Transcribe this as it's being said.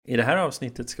I det här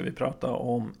avsnittet ska vi prata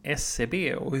om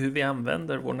SCB och hur vi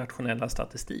använder vår nationella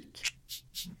statistik.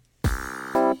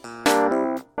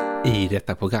 I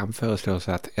detta program föreslås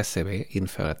att SCB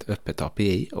inför ett öppet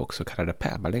API och så kallade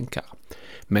permalänkar.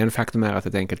 Men faktum är att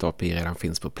ett enkelt API redan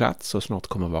finns på plats och snart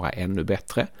kommer vara ännu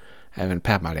bättre. Även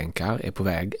permalänkar är på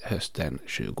väg hösten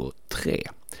 2023.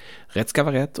 Rätt ska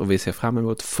vara rätt och vi ser fram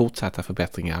emot fortsatta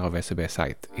förbättringar av SCBs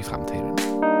sajt i framtiden.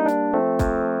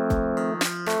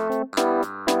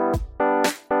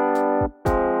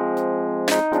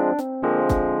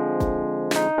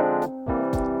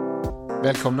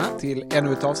 Välkomna till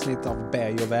ännu ett avsnitt av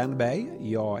Berg och Wernberg.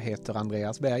 Jag heter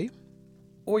Andreas Berg.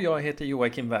 Och jag heter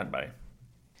Joakim Wernberg.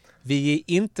 Vi är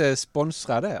inte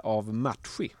sponsrade av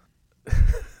Matchi.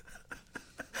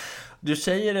 Du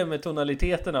säger det med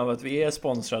tonaliteten av att vi är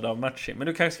sponsrade av Matchi. Men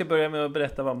du kanske ska börja med att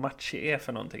berätta vad Matchi är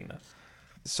för någonting där.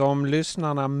 Som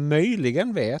lyssnarna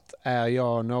möjligen vet är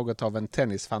jag något av en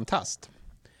tennisfantast.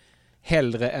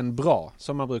 Hellre än bra,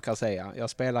 som man brukar säga. Jag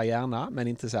spelar gärna, men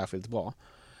inte särskilt bra.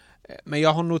 Men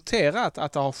jag har noterat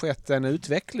att det har skett en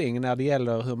utveckling när det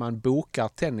gäller hur man bokar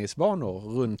tennisbanor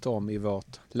runt om i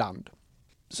vårt land.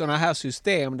 Sådana här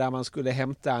system där man skulle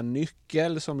hämta en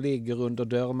nyckel som ligger under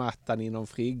dörrmattan inom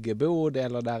friggebod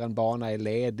eller där en bana är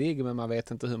ledig men man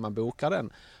vet inte hur man bokar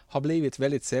den har blivit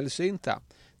väldigt sällsynta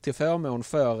till förmån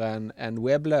för en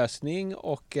webblösning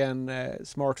och en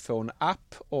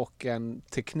smartphone-app och en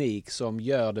teknik som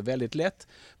gör det väldigt lätt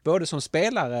både som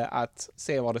spelare att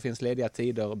se var det finns lediga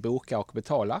tider, boka och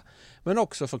betala, men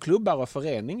också för klubbar och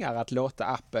föreningar att låta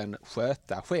appen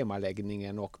sköta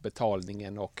schemaläggningen och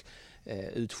betalningen och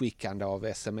utskickande av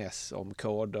sms om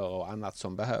koder och annat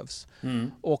som behövs.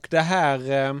 Och det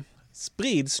här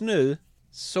sprids nu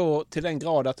så till den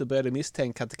grad att du började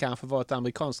misstänka att det kanske var ett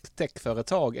amerikanskt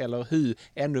techföretag eller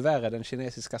ännu värre den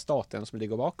kinesiska staten som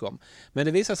ligger bakom. Men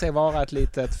det visar sig vara ett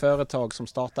litet företag som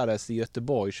startades i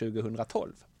Göteborg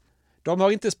 2012. De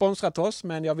har inte sponsrat oss,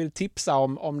 men jag vill tipsa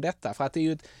om detta för att det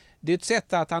är ett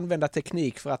sätt att använda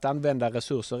teknik för att använda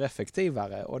resurser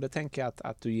effektivare och det tänker jag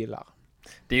att du gillar.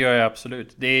 Det gör jag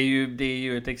absolut. Det är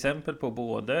ju ett exempel på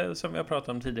både, som jag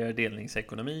pratade om tidigare,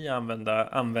 delningsekonomi,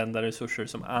 använda resurser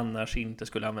som annars inte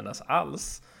skulle användas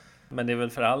alls. Men det är väl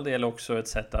för all del också ett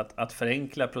sätt att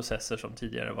förenkla processer som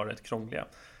tidigare var rätt krångliga.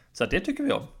 Så det tycker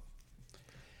vi om.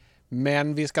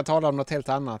 Men vi ska tala om något helt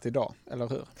annat idag, eller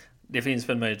hur? Det finns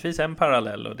väl möjligtvis en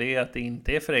parallell och det är att det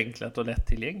inte är förenklat och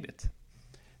lättillgängligt.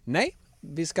 Nej,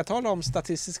 vi ska tala om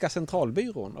Statistiska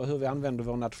centralbyrån och hur vi använder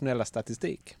vår nationella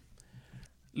statistik.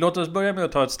 Låt oss börja med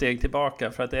att ta ett steg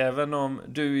tillbaka, för att även om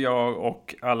du, jag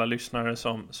och alla lyssnare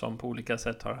som på olika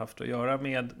sätt har haft att göra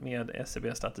med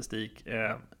SCB-statistik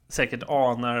säkert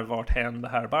anar varthän det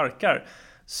här barkar,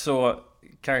 så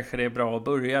kanske det är bra att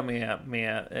börja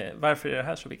med varför är det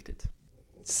här så viktigt?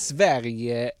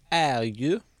 Sverige är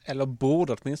ju, eller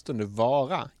borde åtminstone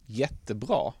vara,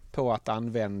 jättebra på att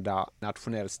använda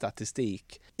nationell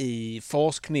statistik i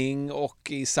forskning och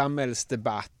i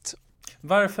samhällsdebatt.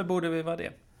 Varför borde vi vara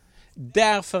det?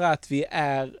 Därför att vi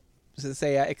är, så att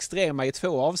säga, extrema i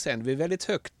två avseenden. Vi är väldigt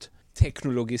högt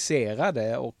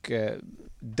teknologiserade och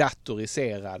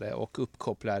datoriserade och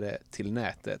uppkopplade till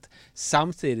nätet.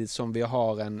 Samtidigt som vi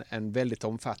har en väldigt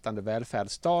omfattande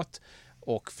välfärdsstat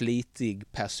och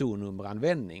flitig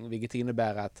personnummeranvändning. Vilket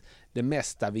innebär att det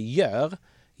mesta vi gör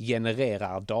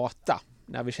genererar data.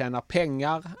 När vi tjänar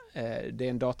pengar, det är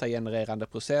en datagenererande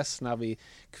process. När vi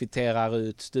kvitterar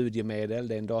ut studiemedel,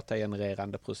 det är en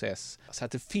datagenererande process. Så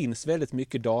att det finns väldigt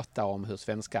mycket data om hur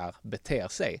svenskar beter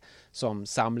sig som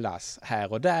samlas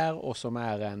här och där och som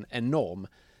är en enorm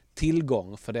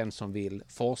tillgång för den som vill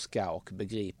forska och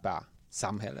begripa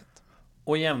samhället.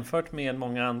 Och jämfört med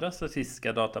många andra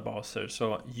statistiska databaser,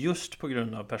 så just på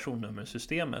grund av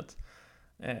personnummersystemet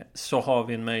så har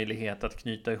vi en möjlighet att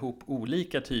knyta ihop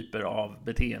olika typer av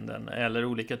beteenden eller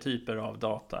olika typer av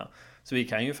data. Så vi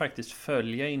kan ju faktiskt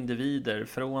följa individer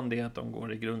från det att de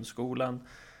går i grundskolan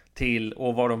till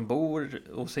och var de bor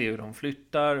och se hur de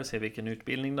flyttar, se vilken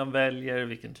utbildning de väljer,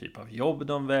 vilken typ av jobb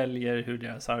de väljer, hur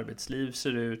deras arbetsliv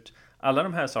ser ut. Alla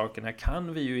de här sakerna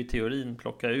kan vi ju i teorin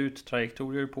plocka ut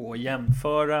trajektorier på och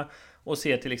jämföra och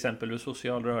se till exempel hur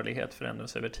social rörlighet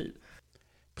förändras över tid.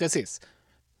 Precis.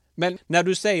 Men när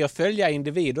du säger följa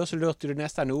individer så låter det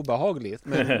nästan obehagligt.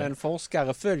 Men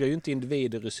forskare följer ju inte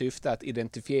individer i syfte att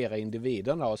identifiera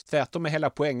individerna. Tvärtom är hela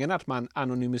poängen att man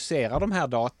anonymiserar de här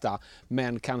data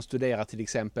men kan studera till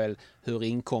exempel hur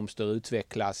inkomster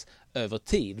utvecklas över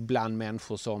tid bland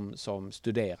människor som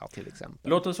studerar till exempel.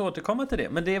 Låt oss återkomma till det.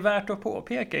 Men det är värt att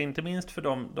påpeka, inte minst för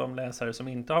de läsare som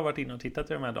inte har varit inne och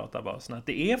tittat i de här databaserna, att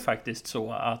det är faktiskt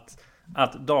så att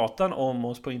att datan om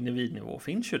oss på individnivå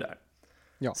finns ju där.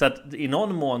 Ja. Så att i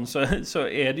någon mån så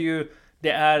är det ju,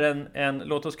 det är en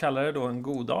låt oss kalla det då en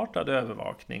godartad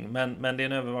övervakning, men det är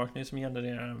en övervakning som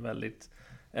genererar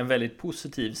en väldigt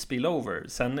positiv spillover.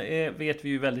 Sen vet vi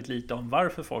ju väldigt lite om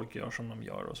varför folk gör som de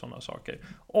gör och sådana saker.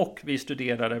 Och vi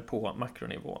studerar det på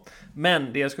makronivå.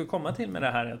 Men det jag skulle komma till med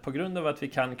det här är att på grund av att vi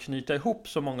kan knyta ihop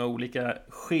så många olika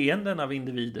skeenden av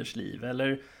individers liv,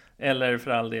 eller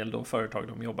för all del då företag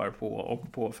de jobbar på,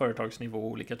 och på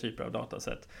företagsnivå olika typer av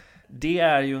datasätt. Det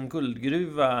är ju en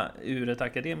guldgruva ur ett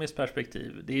akademiskt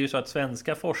perspektiv. Det är ju så att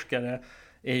svenska forskare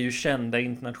är ju kända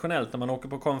internationellt. När man åker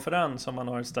på konferens och man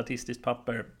har ett statistiskt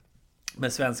papper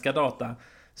med svenska data,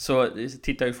 så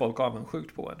tittar ju folk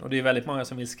avundsjukt på en. Och det är väldigt många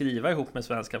som vill skriva ihop med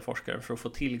svenska forskare för att få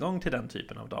tillgång till den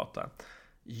typen av data.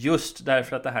 Just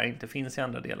därför att det här inte finns i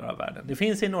andra delar av världen. Det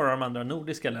finns i några av de andra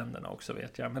nordiska länderna också,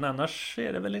 vet jag. Men annars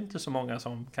är det väl inte så många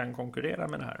som kan konkurrera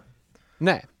med det här.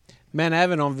 Nej, men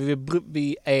även om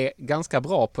vi är ganska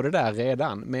bra på det där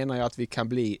redan, menar jag att vi kan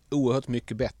bli oerhört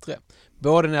mycket bättre.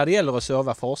 Både när det gäller att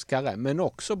serva forskare, men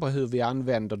också på hur vi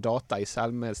använder data i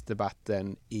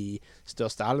samhällsdebatten i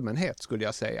största allmänhet, skulle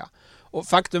jag säga. Och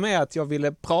faktum är att jag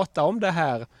ville prata om det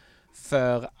här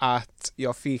för att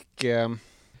jag fick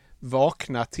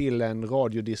vakna till en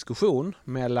radiodiskussion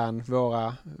mellan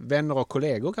våra vänner och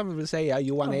kollegor, kan vi väl säga,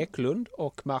 Johan Eklund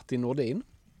och Martin Nordin.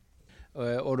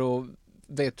 Och då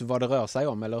vet du vad det rör sig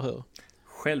om, eller hur?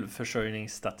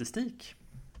 Självförsörjningsstatistik.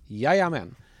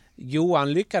 Jajamän.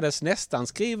 Johan lyckades nästan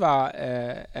skriva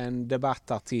en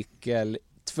debattartikel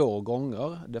 2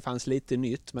 gånger. Det fanns lite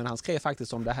nytt, men han skrev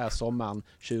faktiskt om det här sommaren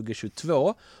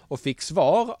 2022 och fick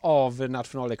svar av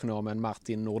nationalekonomen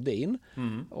Martin Nordin.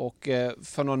 Och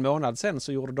för någon månad sedan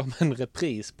så gjorde de en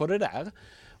repris på det där.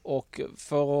 Och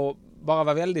för att bara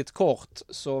vara väldigt kort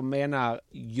så menar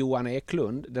Johan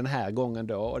Eklund den här gången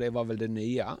då, och det var väl det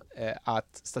nya,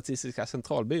 att Statistiska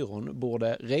centralbyrån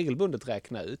borde regelbundet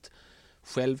räkna ut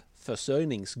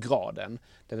självförsörjningsgraden,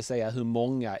 det vill säga hur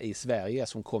många i Sverige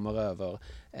som kommer över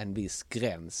en viss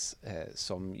gräns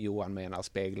som Johan menar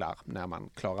speglar när man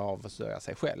klarar av att försörja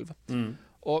sig själv.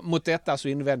 Och mot detta så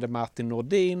invände Martin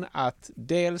Nordin att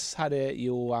dels hade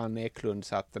Johan Eklund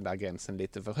satt den där gränsen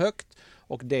lite för högt,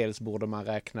 och dels borde man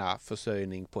räkna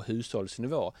försörjning på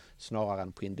hushållsnivå snarare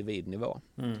än på individnivå.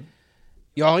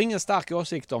 Jag har ingen stark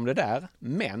åsikt om det där,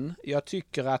 men jag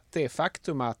tycker att det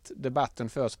faktum att debatten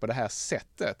förs på det här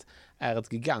sättet är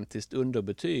ett gigantiskt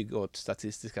underbetyg åt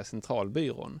Statistiska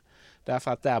centralbyrån.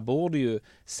 Därför att där borde ju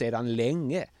sedan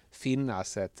länge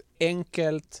finnas ett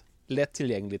enkelt,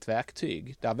 lättillgängligt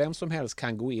verktyg där vem som helst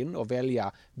kan gå in och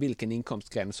välja vilken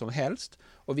inkomstgräns som helst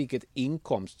och vilket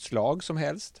inkomstslag som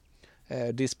helst.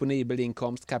 Disponibel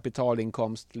inkomst,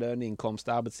 kapitalinkomst, löneinkomst,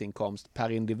 arbetsinkomst per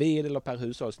individ eller per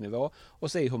hushållsnivå,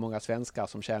 och se hur många svenskar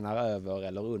som tjänar över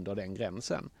eller under den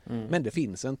gränsen. Men det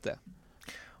finns inte.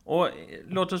 Och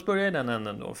låt oss börja i den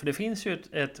änden då, för det finns ju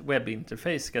ett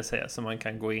webbinterface, ska jag säga, som man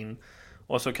kan gå in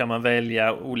och så kan man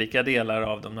välja olika delar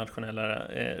av de nationella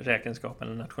räkenskapen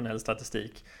eller nationell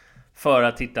statistik för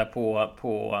att titta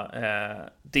på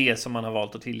det som man har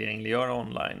valt att tillgängliggöra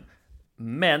online.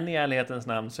 Men i ärlighetens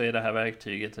namn så är det här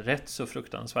verktyget rätt så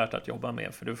fruktansvärt att jobba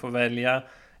med, för du får välja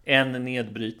en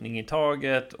nedbrytning i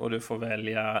taget och du får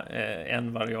välja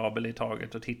en variabel i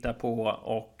taget att titta på,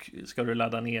 och ska du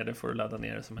ladda ner det får du ladda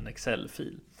ner det som en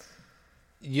Excel-fil.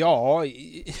 Ja,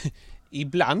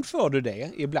 ibland får du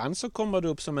det. Ibland så kommer det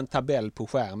upp som en tabell på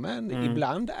skärmen.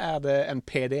 Ibland är det en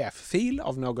pdf-fil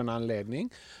av någon anledning.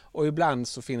 Och ibland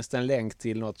så finns det en länk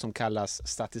till något som kallas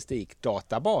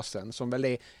statistikdatabasen, som väl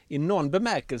är i någon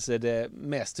bemärkelse det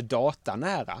mest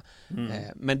datanära.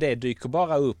 Men det dyker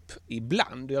bara upp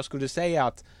ibland. Jag skulle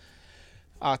säga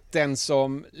att den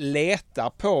som letar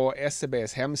på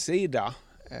SCBs hemsida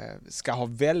ska ha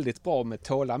väldigt bra med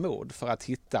tålamod för att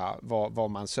hitta vad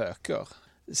man söker.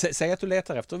 Säg att du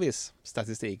letar efter viss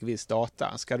statistik, viss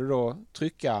data. Ska du då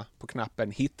trycka på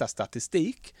knappen hitta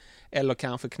statistik, eller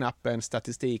kanske knappen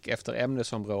statistik efter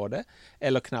ämnesområde,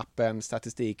 eller knappen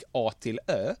statistik A till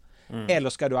Ö, eller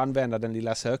ska du använda den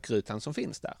lilla sökrutan som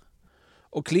finns där?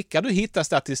 Och klickar du hitta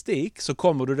statistik så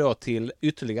kommer du då till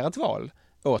ytterligare ett val.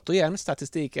 Återigen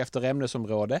statistik efter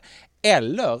ämnesområde,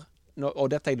 eller, och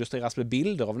detta illustreras med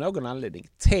bilder av någon anledning,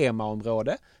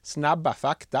 temaområde, snabba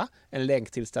fakta, en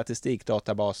länk till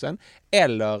statistikdatabasen,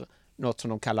 eller något som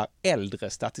de kallar äldre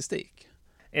statistik.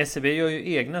 SCB gör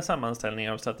ju egna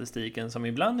sammanställningar av statistiken som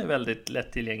ibland är väldigt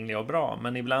lättillgängliga och bra,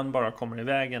 men ibland bara kommer i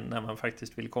vägen när man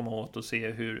faktiskt vill komma åt och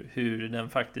se hur den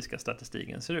faktiska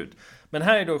statistiken ser ut. Men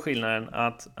här är då skillnaden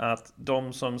att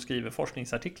de som skriver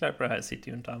forskningsartiklar på det här sitter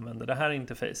ju inte och använder det här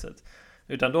interfacet,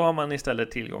 Utan då har man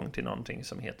istället tillgång till någonting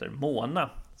som heter Mona,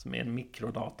 som är en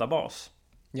mikrodatabas.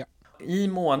 Ja. I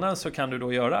Mona så kan du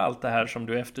då göra allt det här som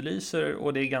du efterlyser,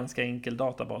 och det är ganska enkel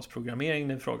databasprogrammering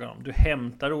det är frågan om. Du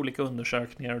hämtar olika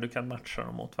undersökningar och du kan matcha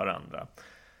dem mot varandra.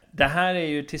 Det här är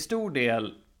ju till stor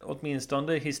del,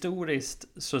 åtminstone historiskt,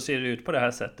 så ser det ut på det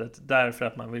här sättet därför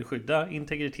att man vill skydda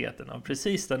integriteten av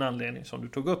precis den anledning som du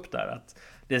tog upp där, att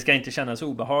det ska inte kännas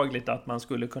obehagligt att man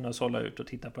skulle kunna sålla ut och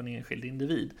titta på en enskild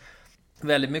individ.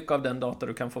 Väldigt mycket av den data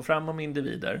du kan få fram om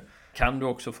individer kan du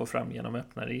också få fram genom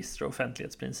öppna register och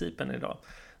offentlighetsprincipen idag.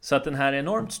 Så att den här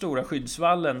enormt stora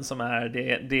skyddsvallen som är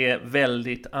det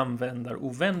väldigt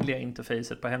användarovänliga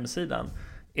interfacet på hemsidan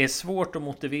är svårt att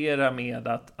motivera med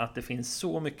att det finns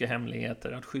så mycket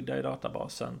hemligheter att skydda i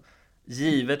databasen,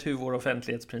 givet hur vår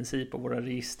offentlighetsprincip och våra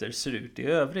register ser ut i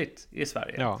övrigt i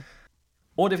Sverige. Ja.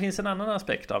 Och det finns en annan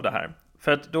aspekt av det här.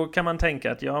 För att då kan man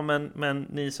tänka att men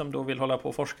ni som då vill hålla på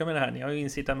och forska med det här, ni har ju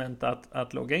incitament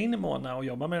att logga in i Mona och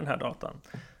jobba med den här datan.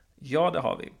 Ja, det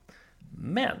har vi.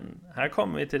 Men här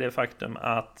kommer vi till det faktum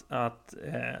att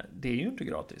det är ju inte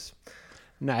gratis.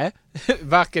 Nej,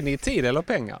 varken i tid eller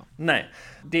pengar. Nej,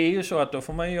 det är ju så att då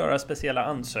får man ju göra speciella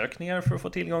ansökningar för att få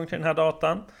tillgång till den här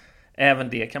datan. Även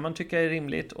det kan man tycka är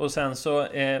rimligt. Och sen så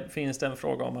finns det en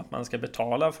fråga om att man ska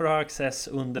betala för att ha access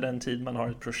under den tid man har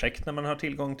ett projekt när man har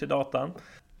tillgång till datan.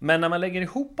 Men när man lägger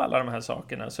ihop alla de här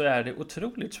sakerna så är det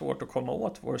otroligt svårt att komma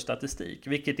åt vår statistik.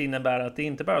 Vilket innebär att det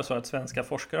inte bara är så att svenska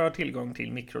forskare har tillgång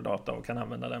till mikrodata och kan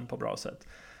använda den på bra sätt.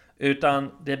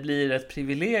 Utan det blir ett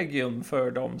privilegium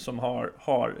för de som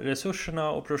har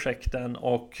resurserna och projekten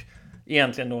och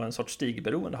egentligen då en sorts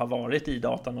stigberoende, har varit i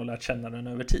datan och lärt känna den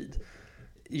över tid.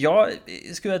 Jag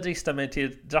skulle drista mig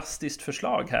till ett drastiskt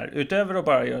förslag här. Utöver att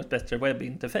bara göra ett bättre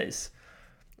webbinterface,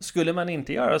 skulle man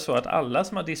inte göra så att alla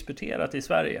som har disputerat i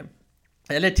Sverige,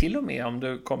 eller till och med om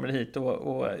du kommer hit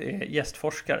och är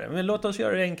gästforskare, men låt oss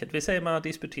göra det enkelt. Vi säger man har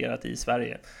disputerat i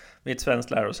Sverige vid ett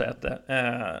svenskt lärosäte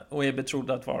och är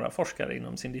betrodd att vara forskare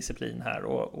inom sin disciplin här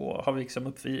och har liksom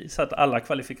uppvisat alla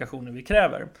kvalifikationer vi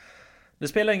kräver. Det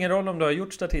spelar ingen roll om du har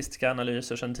gjort statistiska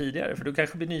analyser sedan tidigare, för du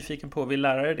kanske blir nyfiken på att vill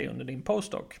lära dig det under din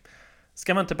postdoc.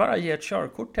 Ska man inte bara ge ett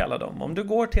körkort till alla dem? Om du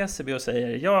går till SCB och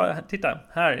säger, ja, titta,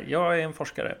 här, jag är en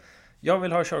forskare. Jag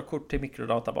vill ha körkort till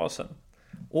mikrodatabasen.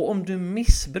 Och om du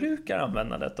missbrukar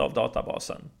användandet av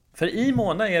databasen, för i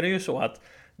Mona är det ju så att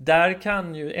där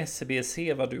kan ju SCB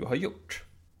se vad du har gjort.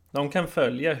 De kan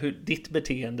följa ditt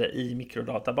beteende i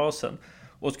mikrodatabasen.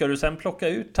 Och ska du sen plocka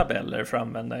ut tabeller för att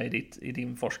använda i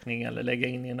din forskning eller lägga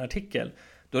in i en artikel,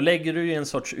 då lägger du i en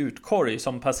sorts utkorg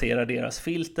som passerar deras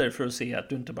filter för att se att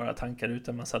du inte bara tankar ut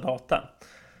en massa data.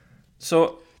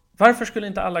 Så varför skulle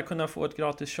inte alla kunna få ett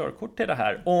gratis körkort till det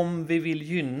här om vi vill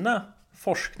gynna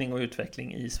forskning och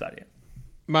utveckling i Sverige?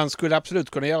 Man skulle absolut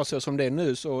kunna göra så som det är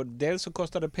nu. Så dels så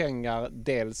kostar det pengar,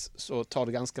 dels så tar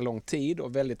det ganska lång tid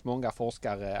och väldigt många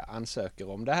forskare ansöker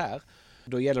om det här.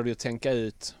 Då gäller det att tänka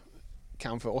ut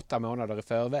kanske 8 månader i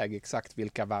förväg exakt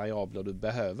vilka variabler du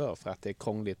behöver, för att det är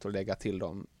krångligt att lägga till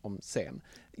dem om sen.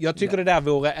 Jag tycker det där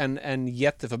vore en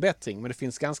jätteförbättring, men det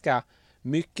finns ganska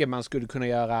mycket man skulle kunna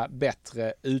göra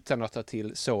bättre utan att ta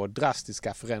till så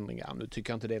drastiska förändringar. Nu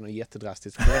tycker jag inte det är någon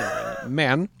jättedrastisk förändring,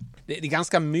 men det är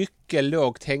ganska mycket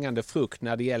lågt hängande frukt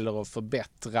när det gäller att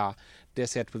förbättra det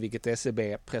sätt på vilket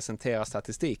SCB presenterar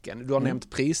statistiken. Du har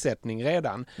nämnt prissättning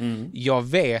redan. Jag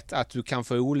vet att du kan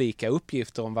få olika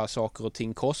uppgifter om vad saker och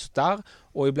ting kostar,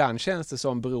 och ibland känns det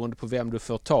som, beroende på vem du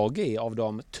får tag i av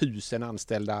de 1000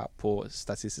 anställda på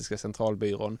Statistiska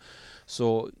centralbyrån,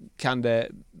 så kan det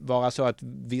vara så att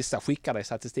vissa skickar dig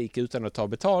statistik utan att ta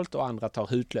betalt och andra tar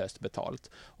hutlöst betalt.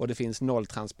 Och det finns noll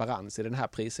transparens i den här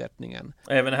prissättningen.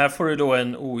 Även här får du då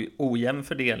en ojämn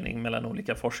fördelning mellan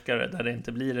olika forskare där det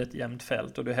inte blir ett jämnt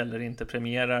fält, och du heller inte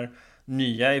premierar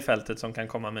nya i fältet som kan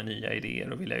komma med nya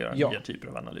idéer och vilja göra nya typer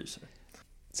av analyser.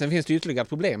 Sen finns det ytterligare ett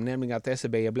problem, nämligen att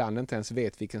SCB ibland inte ens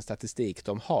vet vilken statistik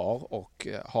de har och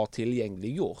har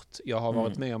tillgängliggjort. Jag har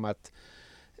varit med om att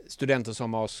studenter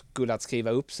som har skulle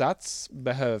skriva uppsats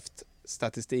behövt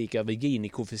statistik över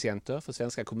Gini-koefficienter för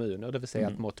svenska kommuner, det vill säga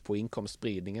ett mått på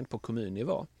inkomstspridningen på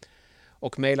kommunnivå.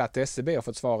 Och mejlat SCB och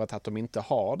fått svaret att de inte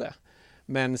har det.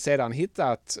 Men sedan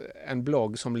hittat en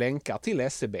blogg som länkar till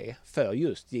SCB för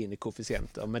just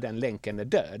Gini-koefficienter, men den länken är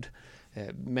död.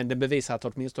 Men den bevisar att det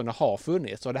åtminstone har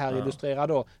funnits. Och det här illustrerar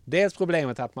då dels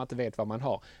problemet att man inte vet vad man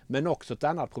har, men också ett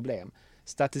annat problem.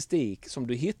 Statistik som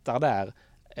du hittar där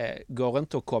går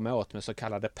inte att komma åt med så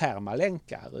kallade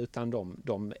permalänkar, utan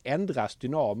de ändras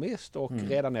dynamiskt, och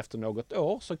redan efter något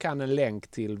år så kan en länk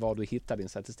till var du hittar din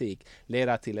statistik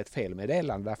leda till ett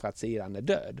felmeddelande därför att sidan är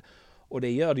död. Och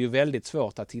det gör det ju väldigt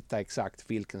svårt att hitta exakt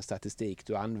vilken statistik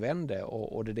du använde.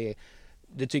 Och det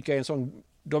tycker jag är en sån...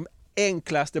 De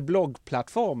enklaste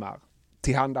bloggplattformar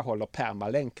tillhandahåller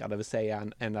permalänkar, det vill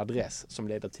säga en adress som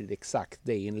leder till exakt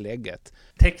det inlägget.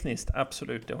 Tekniskt,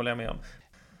 absolut, det håller jag med om.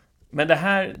 Men det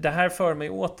här för mig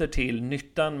åter till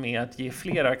nyttan med att ge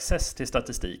fler access till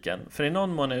statistiken. För i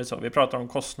någon mån är det så, vi pratar om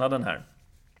kostnaden här.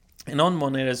 I någon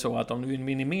mån är det så att om du vill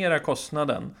minimera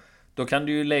kostnaden, då kan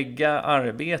du ju lägga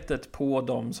arbetet på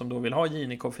de som då vill ha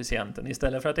Gini-koefficienten.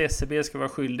 Istället för att SCB ska vara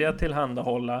skyldiga att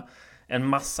tillhandahålla en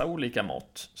massa olika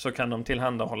mått, så kan de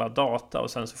tillhandahålla data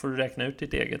och sen så får du räkna ut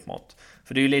ditt eget mått.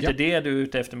 För det är ju lite det du är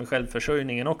ute efter med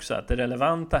självförsörjningen också, att det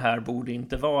relevanta här borde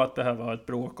inte vara att behöva ha ett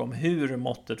bråk om hur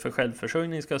måttet för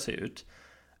självförsörjning ska se ut,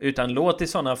 utan låt i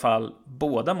sådana fall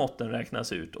båda måtten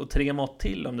räknas ut och 3 mått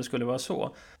till om det skulle vara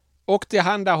så. Och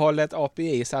tillhandahålla ett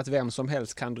API så att vem som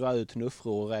helst kan dra ut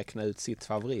nuffror och räkna ut sitt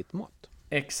favoritmått.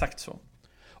 Exakt så.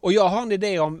 Och jag har en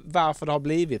idé om varför det har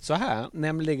blivit så här,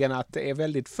 nämligen att det är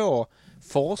väldigt få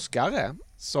forskare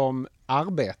som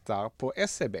arbetar på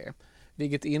SCB,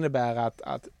 vilket innebär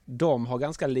att de har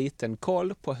ganska liten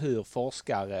koll på hur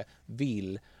forskare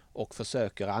vill och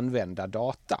försöker använda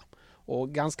data.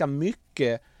 Och ganska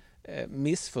mycket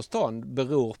missförstånd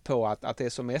beror på att det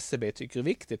som SCB tycker är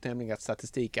viktigt, nämligen att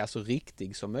statistik är så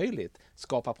riktig som möjligt,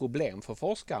 skapar problem för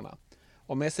forskarna.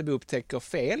 Om SCB upptäcker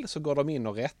fel så går de in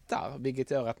och rättar,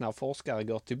 vilket gör att när forskare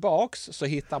går tillbaks så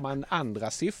hittar man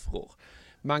andra siffror.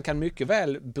 Man kan mycket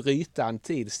väl bryta en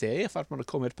tidsserie för att man har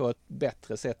kommit på ett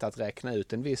bättre sätt att räkna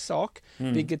ut en viss sak,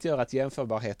 vilket gör att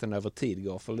jämförbarheten över tid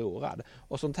går förlorad.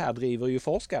 Och sånt här driver ju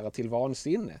forskare till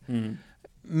vansinne.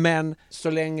 Men så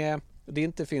länge det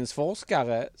inte finns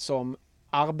forskare som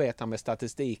arbetar med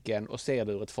statistiken och ser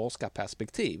det ur ett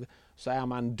forskarperspektiv, så är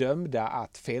man dömda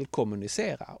att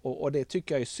felkommunicera. Och det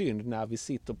tycker jag är synd när vi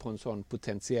sitter på en sån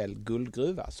potentiell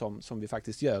guldgruva som vi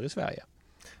faktiskt gör i Sverige.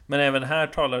 Men även här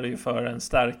talar det ju för en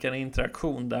starkare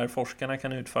interaktion där forskarna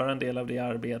kan utföra en del av det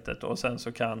arbetet och sen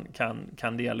så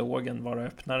kan dialogen vara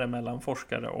öppnare mellan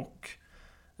forskare och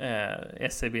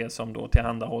SCB som då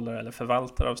tillhandahåller eller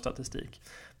förvaltare av statistik.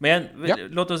 Men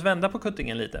låt oss vända på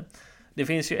kuttingen lite. Det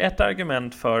finns ju ett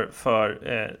argument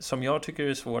för som jag tycker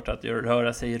är svårt att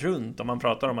röra sig runt om man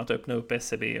pratar om att öppna upp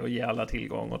SCB och ge alla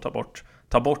tillgång och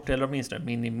ta bort eller åtminstone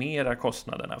minimera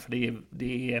kostnaderna. För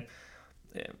det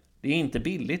är inte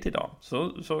billigt idag,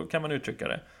 så kan man uttrycka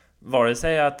det. Vare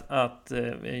sig att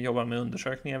jobba med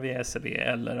undersökningar via SCB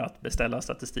eller att beställa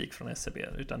statistik från SCB,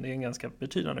 utan det är en ganska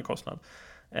betydande kostnad.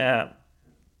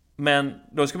 Men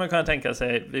då ska man kunna tänka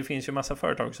sig, det finns ju massa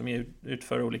företag som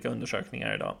utför olika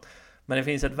undersökningar idag. Men det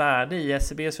finns ett värde i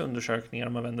SCBs undersökningar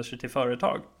om man vänder sig till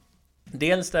företag.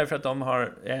 Dels därför att de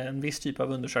har en viss typ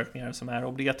av undersökningar som är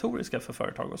obligatoriska för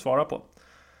företag att svara på.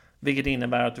 Vilket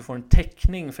innebär att du får en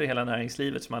täckning för hela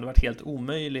näringslivet som hade varit helt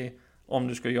omöjlig om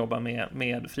du skulle jobba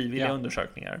med frivilliga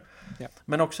undersökningar. Ja.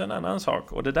 Men också en annan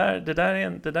sak, och det där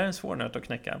är en svår nöt att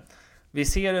knäcka. Vi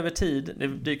ser över tid, det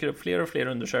dyker upp fler och fler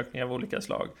undersökningar av olika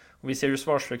slag. Och vi ser hur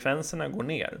svarsfrekvenserna går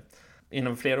ner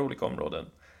inom flera olika områden.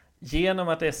 Genom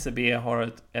att SCB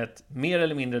har ett mer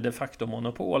eller mindre de facto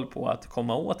monopol på att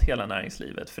komma åt hela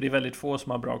näringslivet. För det är väldigt få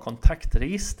som har bra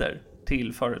kontaktregister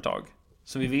till företag.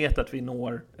 Så vi vet att vi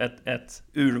når ett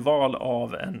urval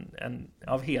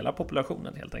av hela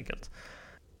populationen helt enkelt.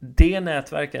 Det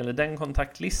nätverket eller den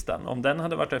kontaktlistan, om den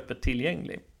hade varit öppet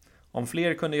tillgänglig, om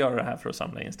fler kunde göra det här för att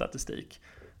samla in statistik,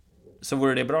 så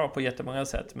vore det bra på jättemånga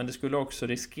sätt. Men det skulle också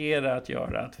riskera att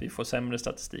göra att vi får sämre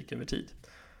statistik över tid.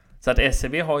 Så att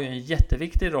SCB har ju en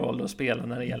jätteviktig roll att spela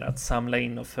när det gäller att samla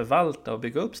in och förvalta och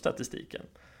bygga upp statistiken.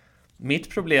 Mitt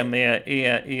problem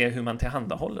är hur man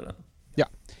tillhandahåller den. Ja,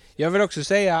 jag vill också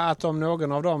säga att om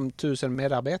någon av de 1000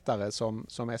 medarbetare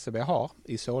som SCB har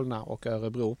i Solna och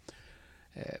Örebro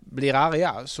blir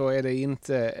arga, så är det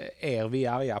inte vi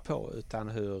är arga på, utan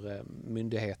hur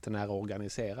myndigheten är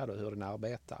organiserad och hur den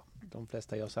arbetar. De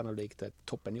flesta gör sannolikt ett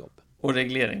toppenjobb. Och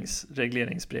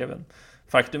regleringsbreven.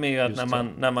 Faktum är ju att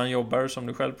när man jobbar, som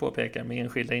du själv påpekar, med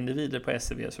enskilda individer på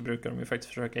SCB, så brukar de ju faktiskt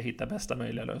försöka hitta bästa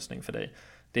möjliga lösning för dig.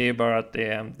 Det är bara att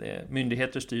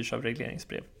myndigheter styrs av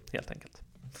regleringsbrev, helt enkelt.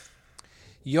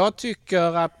 Jag tycker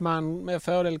att man med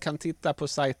fördel kan titta på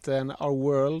sajten Our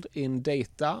World in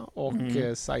Data och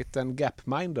sajten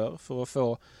Gapminder för att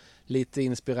få lite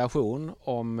inspiration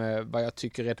om vad jag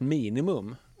tycker är ett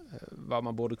minimum, vad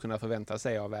man borde kunna förvänta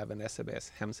sig av även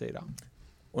SCBs hemsida.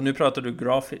 Och nu pratar du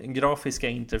grafiska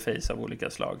interface av olika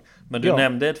slag. Men du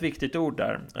nämnde ett viktigt ord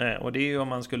där, och det är ju om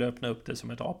man skulle öppna upp det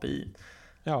som ett API.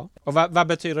 Ja, och vad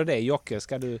betyder det, Jocke?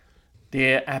 Ska du...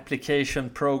 Det är Application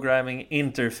Programming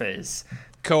Interface.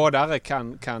 kodare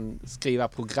kan skriva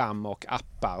program och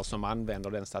appar som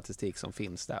använder den statistik som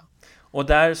finns där. Och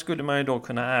där skulle man ju då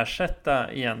kunna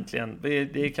ersätta egentligen,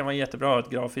 det kan vara jättebra att ha ett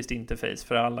grafiskt interface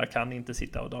för alla kan inte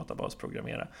sitta och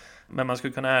databasprogrammera. Men man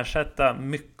skulle kunna ersätta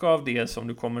mycket av det som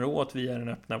du kommer åt via den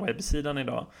öppna webbsidan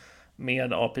idag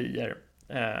med API-er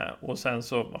och sen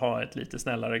så ha ett lite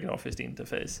snällare grafiskt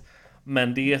interface.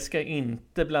 Men det ska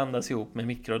inte blandas ihop med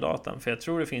mikrodatan, för jag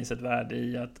tror det finns ett värde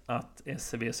i att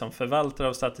SCB som förvaltare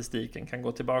av statistiken kan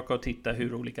gå tillbaka och titta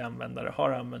hur olika användare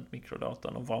har använt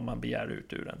mikrodatan och vad man begär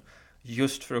ut ur den.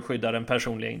 Just för att skydda den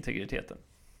personliga integriteten.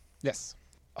 Yes.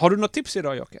 Har du något tips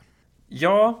idag, Jocke?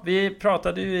 Ja, vi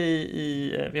pratade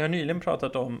ju vi har nyligen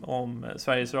pratat om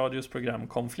Sveriges Radios program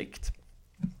Konflikt.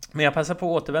 Men jag passar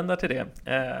på att återvända till det.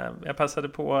 Jag passade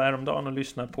på häromdagen att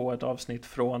lyssna på ett avsnitt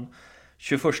från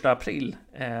 21 april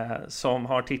som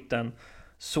har titeln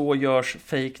Så görs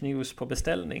fake news på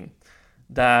beställning.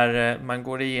 Där man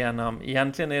går igenom,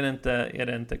 egentligen är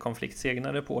det inte Konflikts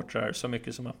egna reportrar så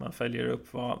mycket som att man följer upp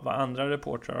vad andra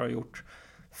reportrar har gjort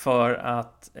för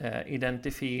att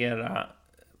identifiera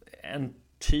en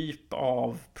typ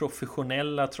av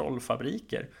professionella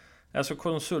trollfabriker. Alltså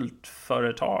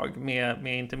konsultföretag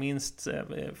med inte minst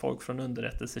folk från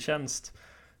underrättelsetjänst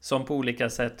som på olika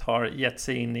sätt har gett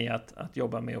sig in i att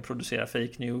jobba med att producera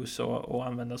fake news och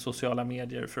använda sociala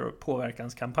medier för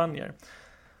påverkanskampanjer.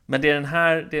 Men det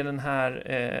den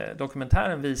här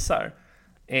dokumentären visar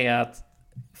är att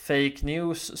fake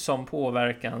news som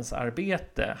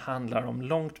påverkansarbete handlar om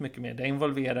långt mycket mer. Det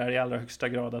involverar i allra högsta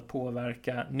grad att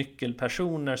påverka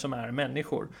nyckelpersoner som är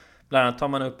människor. Bland annat tar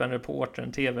man upp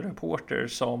en tv-reporter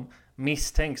som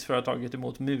misstänks för att ha tagit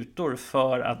emot mutor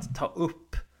för att ta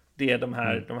upp det de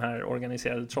här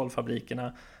organiserade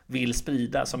trollfabrikerna vill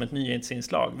sprida som ett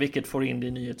nyhetsinslag, vilket får in det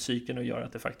i nyhetscykeln och gör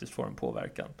att det faktiskt får en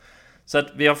påverkan. Så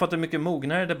att vi har fått en mycket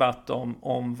mognare debatt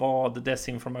om vad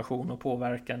desinformation och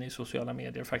påverkan i sociala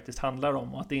medier faktiskt handlar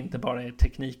om och att det inte bara är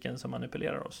tekniken som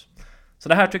manipulerar oss. Så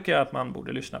det här tycker jag att man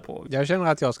borde lyssna på. Jag känner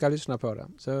att jag ska lyssna på det.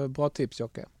 Så bra tips,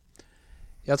 Jocke.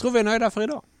 Jag tror vi är nöjda för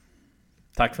idag.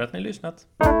 Tack för att ni lyssnat.